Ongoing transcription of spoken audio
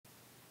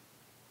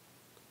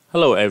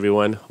Hello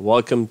everyone,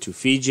 welcome to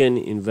Fijian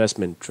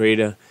Investment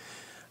Trader.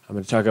 I'm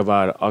going to talk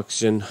about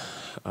auction,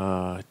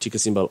 ticker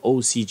symbol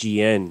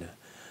OCGN.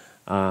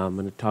 I'm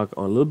going to talk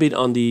a little bit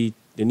on the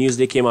news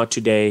that came out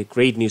today.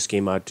 Great news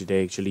came out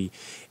today actually,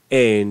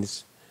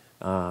 and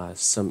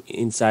some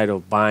insight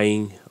of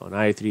buying on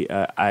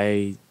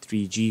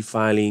I3G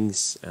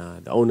filings,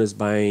 the owners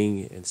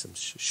buying, and some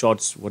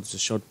shorts. What's the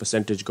short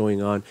percentage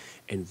going on,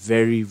 and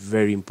very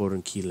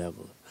important key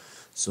level.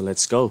 So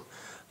let's go.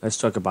 Let's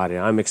talk about it.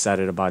 I'm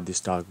excited about this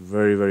talk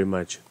very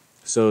much.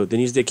 So the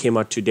news that came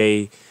out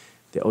today,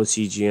 the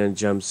OCGN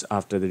jumps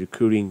after the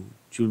recruiting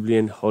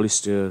Julian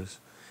Hollister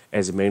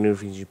as a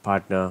manufacturing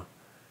partner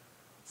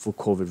for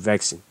COVID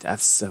vaccine.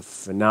 That's a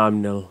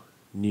phenomenal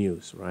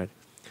news, right?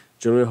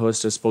 Julian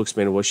Hollister,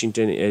 spokesman,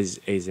 Washington, is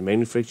a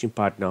manufacturing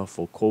partner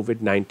for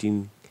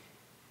COVID-19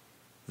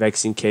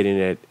 vaccine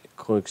candidate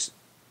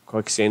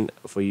Covaxin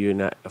for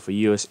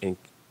US and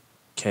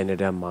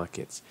Canada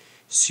markets.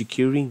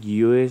 Securing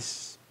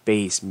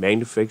US-based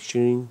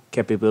manufacturing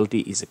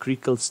capability is a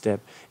critical step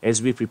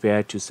as we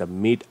prepare to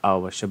submit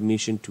our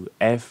submission to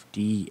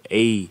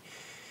FDA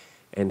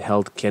and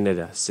Health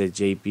Canada, said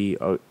J.P.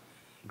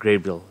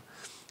 Grable,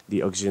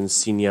 the OCGN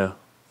Senior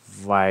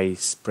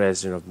Vice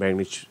President of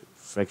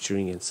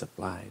Manufacturing and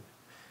Supply.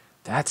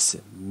 That's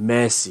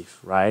massive,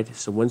 right?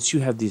 So once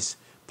you have these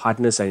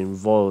partners are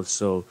involved,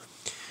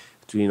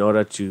 in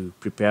order to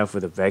prepare for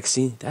the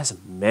vaccine, that's a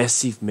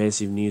massive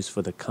news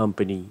for the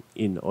company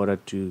in order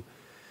to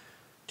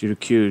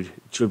recruit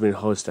Julian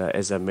Hollister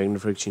as a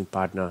manufacturing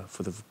partner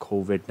for the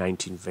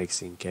COVID-19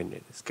 vaccine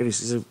candidate. It's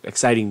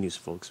exciting news,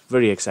 folks.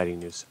 Very exciting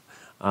news.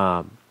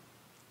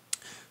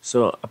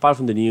 So apart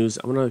from the news,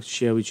 I'm going to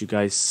share with you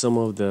guys some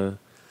of the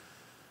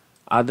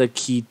other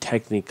key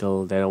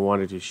technical that I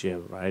wanted to share,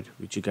 right?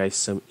 With you guys,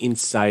 some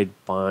inside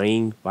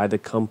buying by the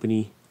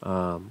company.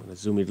 I'm going to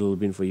zoom it a little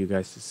bit for you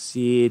guys to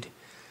see it.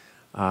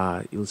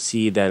 You'll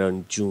see that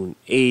on June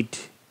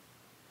 8th,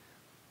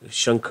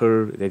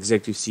 Shankar, the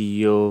executive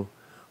CEO,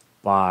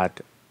 bought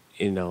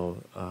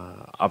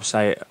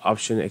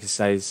option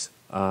exercise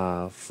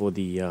for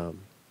the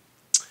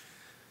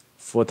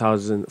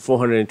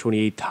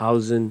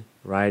 428,000,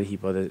 right? He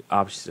bought the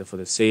option for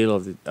the sale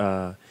of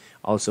the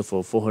also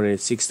for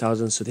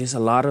 406,000. So there's a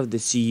lot of the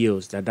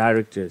CEOs, the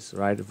directors,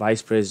 right,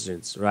 vice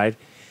presidents, right?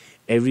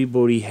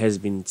 Everybody has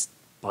been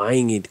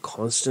buying it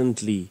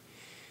constantly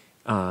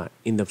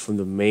from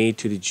the May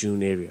to the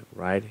June area,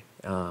 right?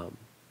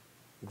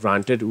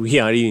 Granted, we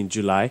are in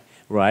July,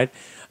 right?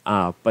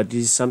 But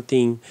this is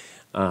something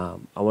I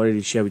wanted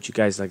to share with you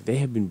guys. Like, they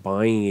have been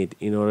buying it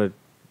in order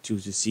to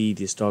see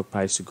the stock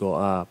price to go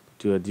up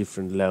to a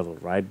different level,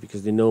 right?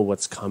 Because they know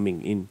what's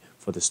coming in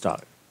for the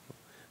stock.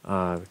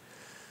 And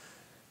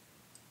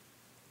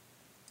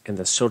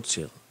the short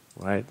sale,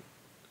 right?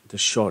 The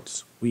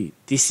shorts.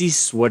 This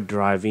is what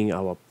driving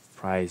our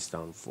price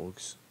down,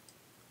 folks.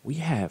 We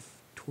have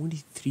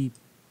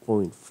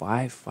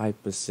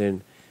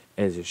 23.55%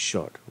 as a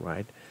short,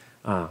 right?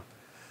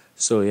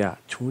 So yeah,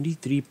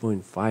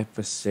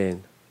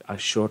 23.5% a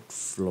short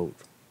float.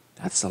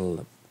 That's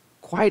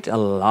quite a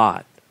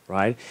lot,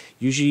 right?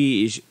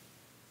 Usually,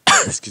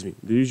 excuse me.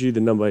 Usually the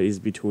number is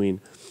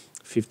between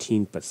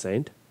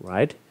 15%,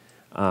 right?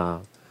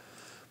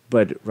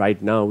 But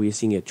right now we're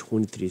seeing at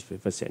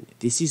 23%.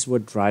 This is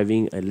what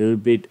driving a little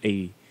bit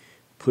a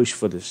push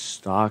for the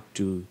stock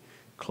to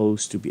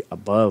close to be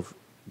above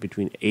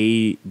between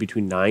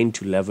 $9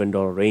 to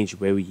 $11 range,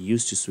 where we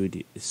used to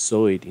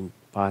saw it in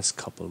past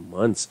couple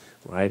months,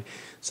 right?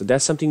 So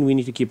that's something we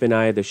need to keep an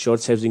eye. The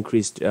shorts has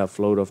increased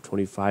float of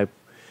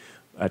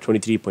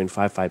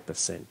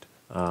 23.55%.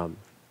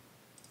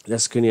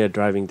 That's kind of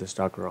driving the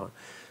stock around.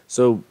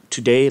 So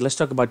today, let's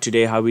talk about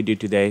today, how we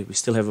did today. We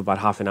still have about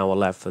half an hour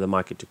left for the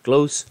market to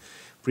close.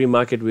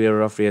 Pre-market, we are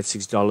roughly at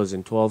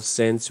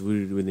 $6.12.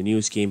 When the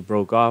news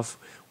broke off,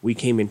 we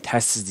came and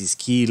tested this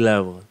key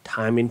level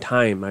time and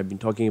time. I've been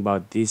talking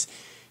about this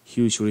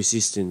huge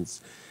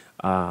resistance.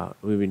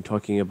 We've been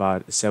talking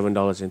about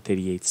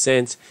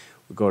 $7.38.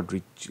 We got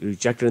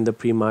rejected in the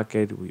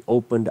pre-market. We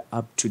opened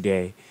up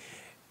today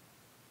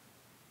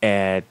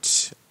at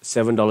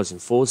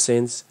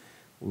 $7.04.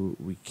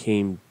 We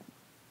came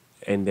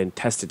and then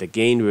tested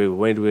again.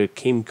 We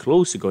came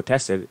close to go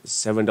test at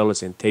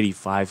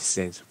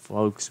 $7.35.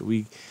 Folks,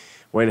 we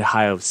went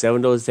high of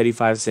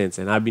 $7.35,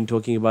 and I've been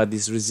talking about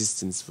this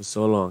resistance for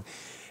so long,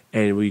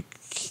 and we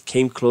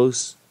came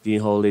close,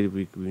 didn't hold it.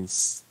 We've been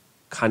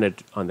kind of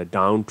on the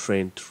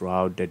downtrend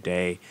throughout the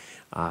day.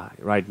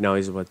 Right now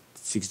is about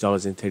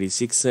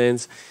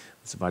 $6.36.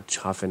 It's about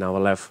half an hour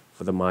left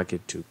for the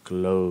market to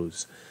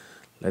close.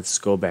 Let's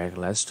go back.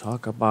 Let's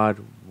talk about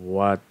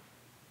what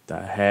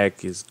the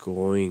heck is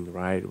going,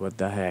 right? What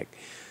the heck?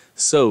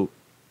 So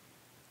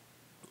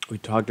we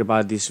talked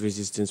about this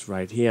resistance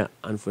right here.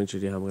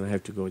 Unfortunately, I'm going to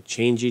have to go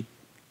change it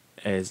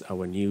as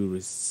our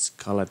new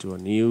color to a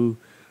new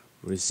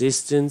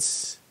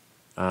resistance.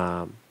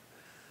 That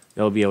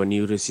will be our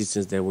new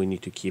resistance that we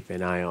need to keep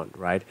an eye on,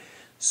 right?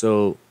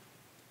 So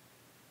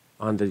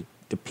on the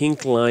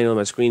pink line on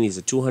my screen is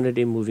a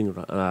 200-day moving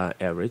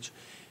average.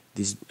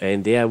 this,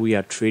 and there we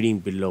are trading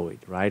below it,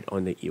 right,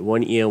 on the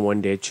 1 year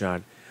 1 day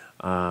chart.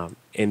 And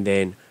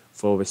then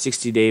for our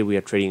 60-day we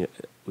are trading,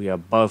 we are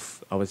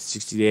above our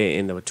 60-day,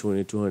 and our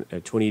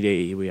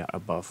 20-day we are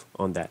above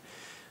on that.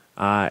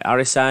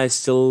 RSI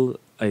still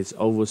is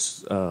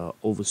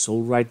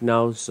oversold right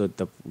now, so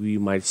we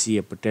might see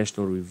a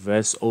potential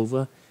reverse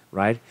over,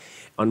 right?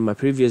 On my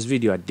previous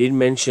video I did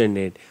mention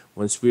it.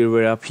 Once we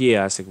were up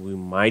here, I said we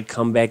might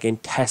come back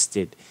and test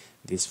it,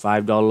 this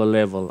 $5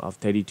 level of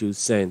 32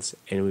 cents,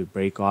 and we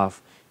break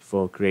off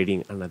for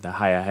creating another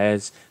higher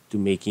highs to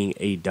making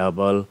a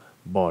double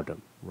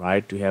bottom,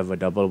 right? To have a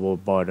double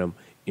bottom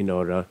in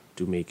order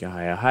to make a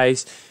higher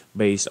highs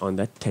based on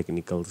that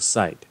technical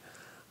side.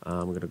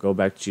 I'm going to go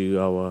back to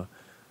our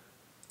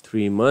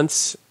 3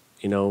 months,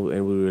 and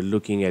we were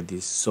looking at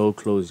this so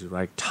closely,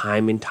 right?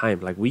 Time and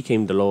time, like we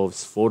came the low of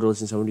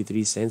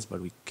 $4.73, but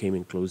we came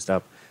and closed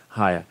up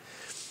higher.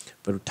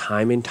 But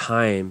time and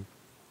time,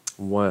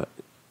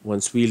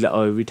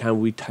 every time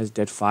we touch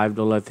that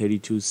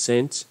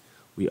 $5.32,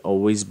 we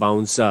always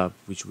bounce up,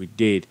 which we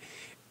did,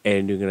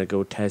 and we're gonna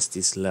go test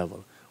this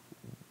level,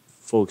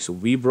 folks.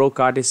 We broke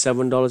out at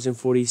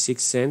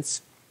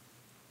 $7.46.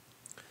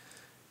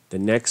 The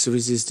next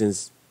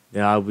resistance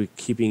that I'll be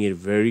keeping it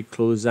very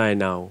close eye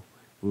now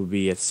will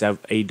be at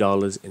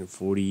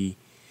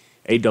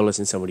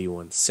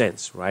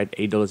 $8.71, right?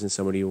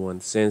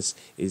 $8.71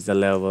 is the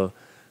level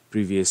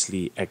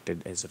previously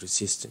acted as a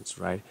resistance,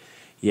 right?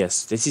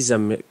 Yes, this is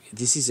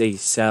a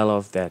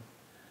sell-off that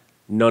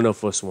none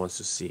of us wants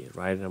to see,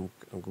 right? I'm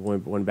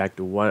going back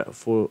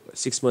to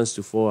 6 months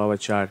to 4 hour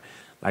chart.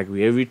 Like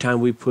every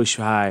time we push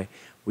high,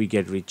 we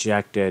get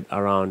rejected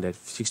around that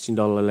 $16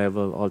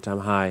 level, all-time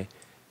high.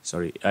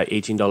 Sorry,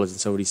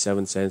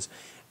 $18.77,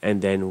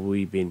 and then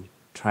we've been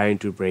trying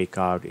to break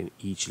out in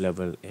each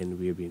level, and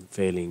we've been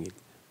failing it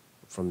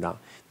from now.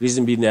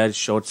 Reason being that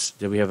shorts,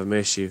 that we have a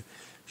issue,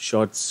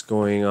 shorts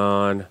going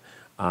on,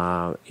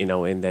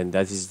 and then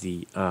that is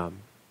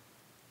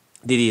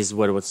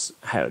what was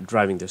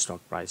driving the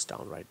stock price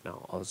down right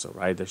now also,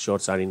 right? The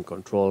shorts are in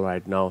control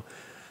right now,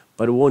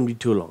 but it won't be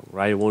too long,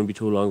 right? It won't be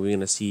too long. We're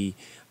gonna see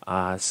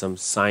some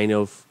sign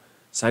of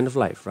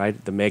life,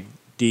 right? The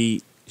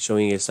MACD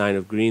showing a sign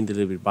of green, the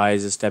little bit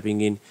buyers are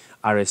stepping in.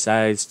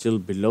 RSI is still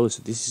below,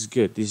 so this is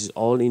good. This is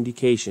all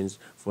indications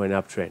for an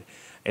uptrend,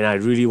 and I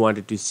really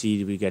wanted to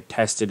see we get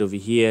tested over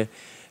here,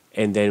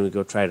 and then we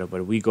go try it out.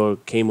 But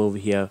came over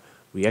here,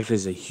 we actually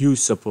is a huge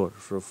support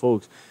for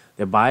folks.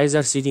 The buyers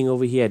are sitting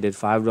over here at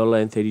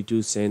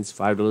 $5.32,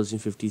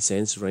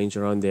 $5.50 range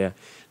around there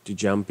to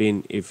jump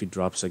in if it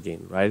drops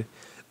again, right?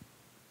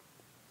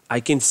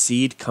 I can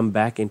see it come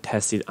back and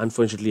test it.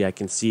 Unfortunately, I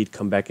can see it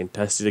come back and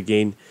test it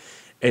again,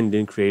 and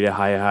then create a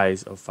higher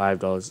highs of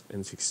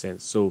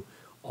 $5.06. So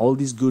all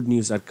these good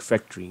news are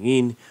factoring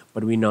in,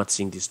 but we're not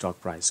seeing the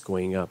stock price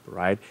going up,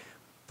 right?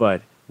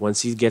 But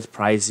once it gets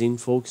priced in,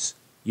 folks,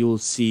 you will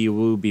see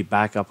we'll be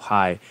back up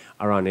high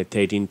around a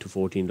 $13 to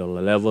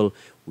 $14 level,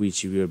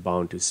 which we're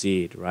bound to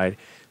see it, right?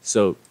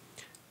 So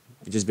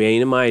just bear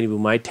in mind, we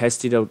might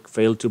test it out,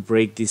 fail to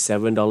break the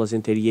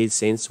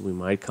 $7.38. We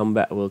might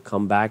we'll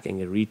come back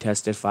and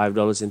retest at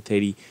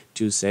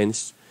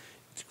 $5.32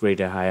 to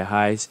create a higher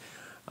highs.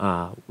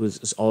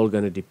 It's all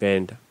going to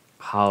depend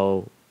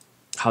how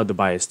the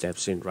buyer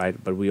steps in, right?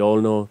 But we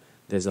all know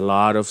there's a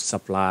lot of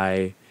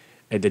supply,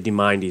 and the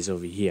demand is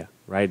over here,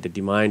 right? The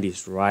demand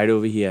is right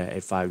over here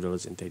at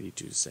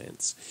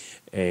 $5.32.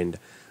 And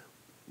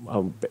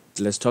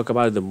let's talk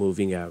about the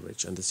moving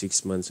average on the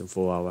 6 months and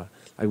 4 hour.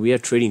 Like we are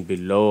trading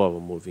below our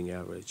moving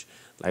average,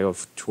 like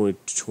of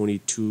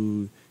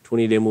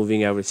 20-day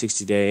moving average,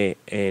 60-day,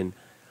 and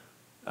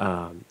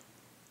our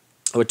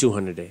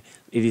 200-day.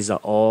 It is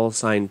all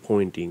sign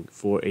pointing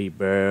for a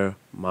bear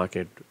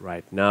market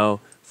right now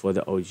for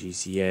the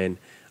OCGN.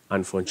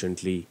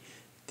 Unfortunately,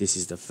 this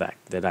is the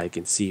fact that I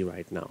can see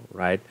right now,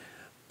 right?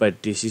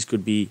 But this is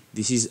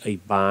a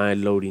buy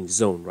loading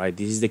zone, right?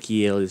 This is the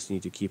key areas you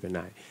need to keep an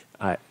eye.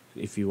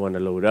 If you want to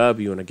load up,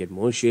 you want to get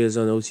more shares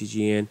on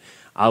OCGN,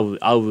 I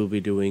will be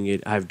doing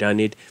it. I've done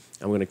it.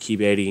 I'm going to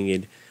keep adding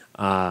it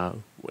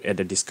at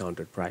a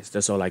discounted price.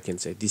 That's all I can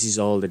say. This is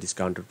all the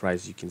discounted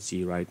price you can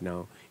see right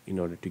now in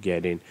order to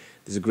get in.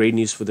 There's great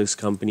news for this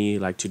company.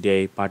 Like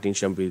today,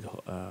 partnership with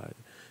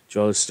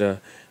July-Sept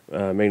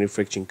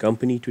manufacturing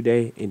company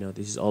today.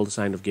 This is all the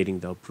sign of getting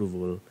the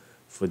approval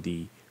for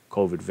the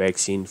COVID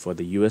vaccine for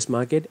the US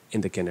market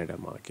and the Canada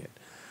market.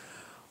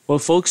 Well,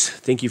 folks,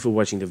 thank you for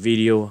watching the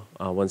video.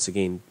 Once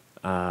again,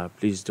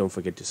 please don't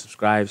forget to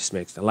subscribe,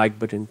 smash the like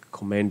button,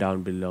 comment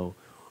down below.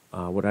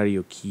 What are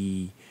your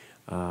key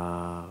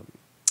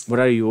what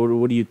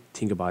do you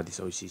think about this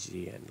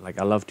OCGN? Like,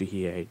 I love to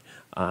hear it.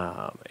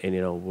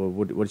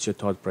 And what's your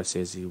thought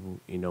process?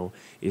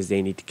 Is there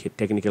any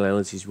technical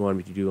analysis you want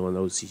me to do on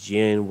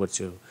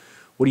OCGN?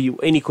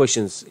 Any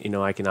questions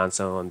I can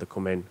answer on the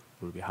comment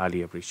will be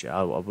highly appreciated.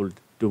 I will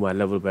do my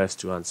level best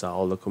to answer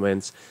all the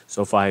comments.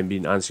 So far I've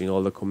been answering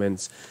all the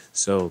comments,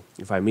 so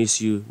if I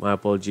miss you, my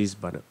apologies,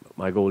 but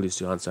my goal is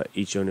to answer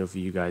each one of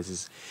you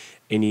guys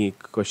any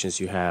questions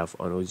you have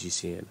on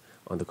OCGN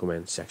on the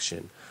comment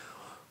section.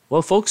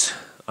 Well, folks,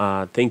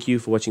 thank you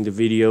for watching the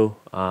video.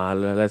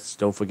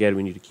 Don't forget,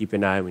 we need to keep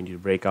an eye. We need to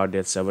break out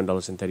that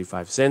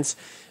 $7.35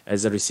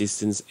 as a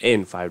resistance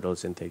and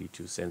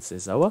 $5.32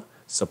 as our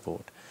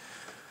support.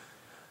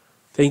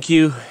 Thank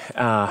you,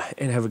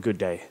 and have a good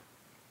day.